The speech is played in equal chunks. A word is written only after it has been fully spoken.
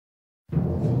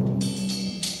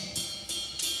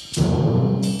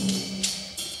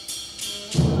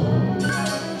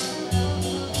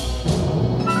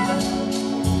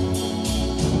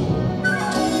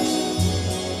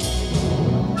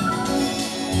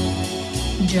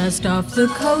Just off the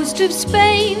coast of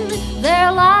Spain,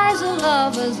 there lies a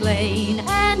lover's lane,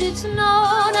 and it's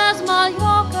known as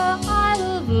Mallorca, Isle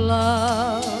of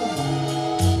Love.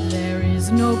 There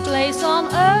is no place on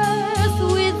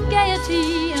earth with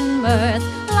gaiety and mirth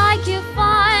like you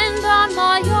find on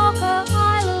Mallorca,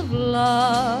 Isle of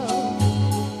Love.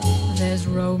 There's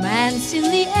romance in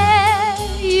the air,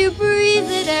 you breathe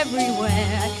it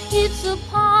everywhere. It's a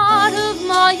part of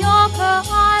Mallorca,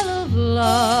 Isle of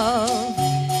Love.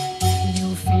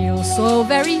 You feel so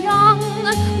very young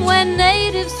when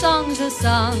native songs are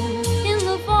sung in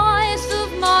the voice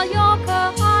of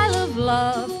Mallorca, Isle of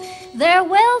Love. Their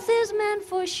wealth is meant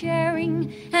for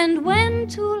sharing, and when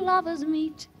two lovers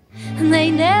meet,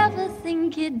 they never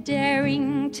think it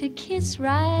daring to kiss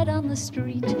right on the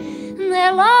street.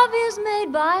 Their love is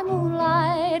made by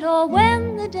moonlight or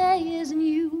when the day is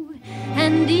new,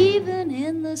 and even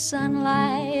in the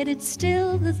sunlight it's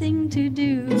still the thing to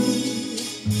do.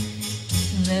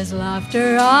 There's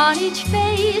laughter on each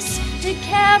face, the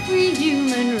carefree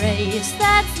human race.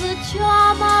 That's the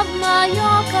charm of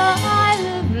Mallorca, Isle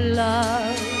of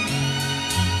Love.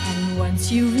 And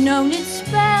once you've known its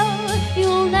spell,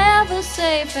 you'll never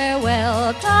say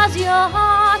farewell, 'cause your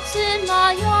heart's in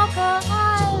Mallorca,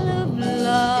 Isle of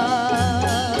Love.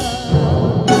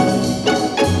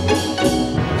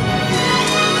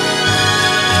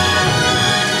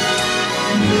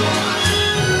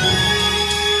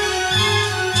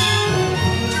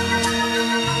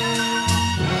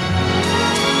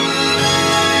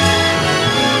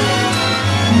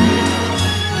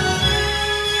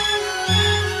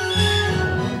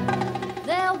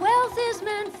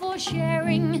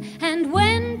 Sharing, and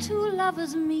when two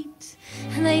lovers meet,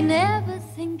 they never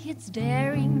think it's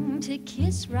daring to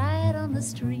kiss right on the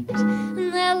street.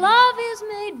 And their love is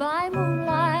made by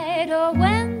moonlight or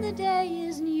when the day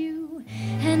is new,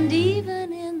 and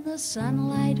even in the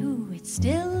sunlight, ooh, it's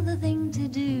still the thing to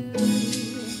do.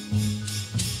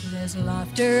 There's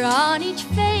laughter on each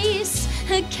face,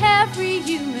 a carefree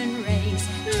human race,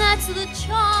 and that's the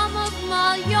charm of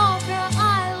Mallorca,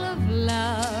 Isle of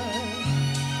Love.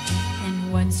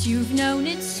 Once you've known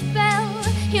its spell,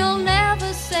 you'll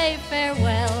never say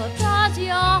farewell, 'cause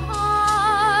your heart